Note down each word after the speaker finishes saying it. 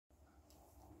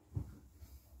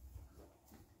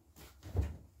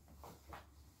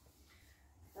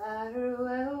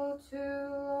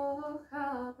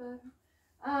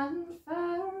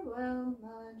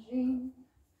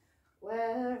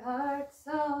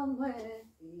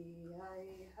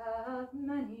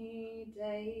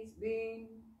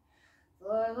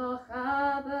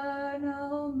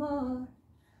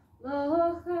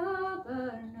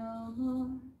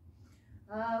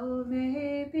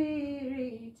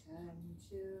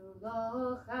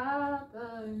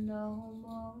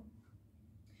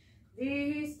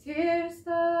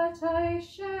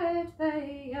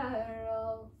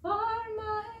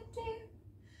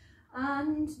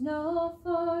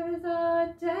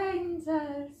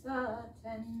winters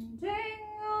attending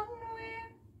on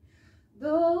weir,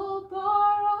 though bore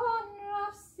on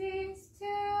rough seas to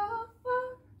a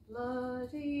far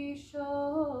bloody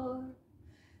shore,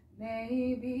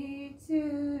 maybe to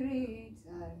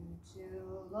return to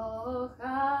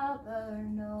Lochaber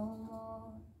no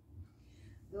more.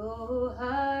 Though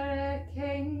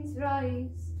hurricanes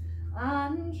rise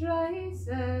and rise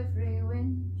every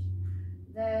wind,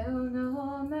 they'll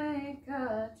no make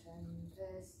a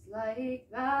tempest like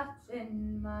that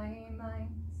in my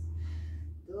mind.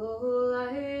 Though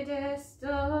loudest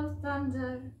of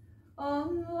thunder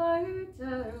on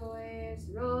louder waves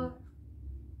roar,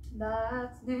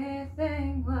 that's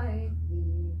nothing like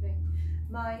leaving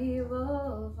my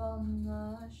love on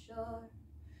the shore.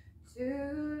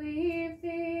 To leave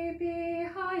thee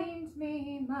behind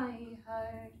me, my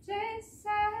heart is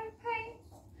sair pain,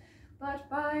 but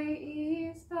by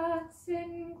ease that's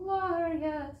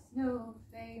inglorious no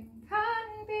fame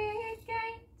can be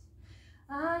gained,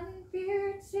 and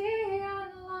beauty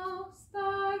and love's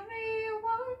the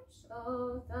reward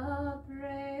of the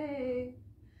brave,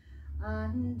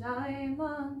 and I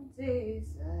mun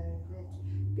deserve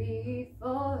it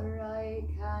before I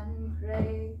can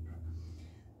crave.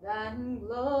 Then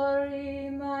glory,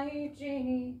 my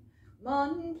Jeannie,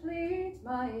 mun plead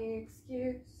my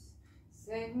excuse,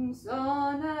 since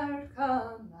honour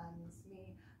commands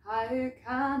me, how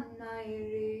can I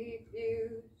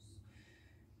refuse?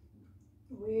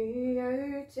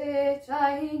 Without it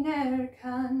I ne'er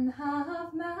can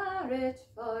have merit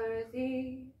for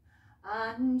thee,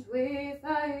 and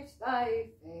without thy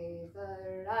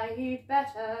favour I'd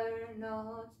better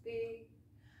not be.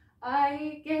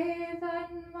 I gave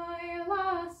then my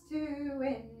last to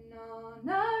win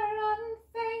honour and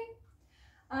fame,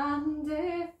 and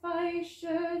if I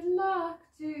should lack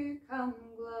to come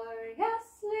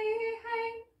gloriously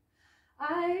hame,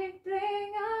 I'd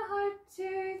bring a heart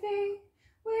to thee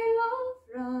with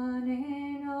love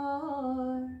running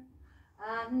o'er,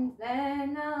 and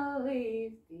then I'll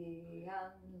leave thee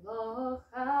and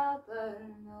Lochaber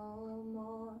no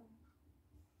more.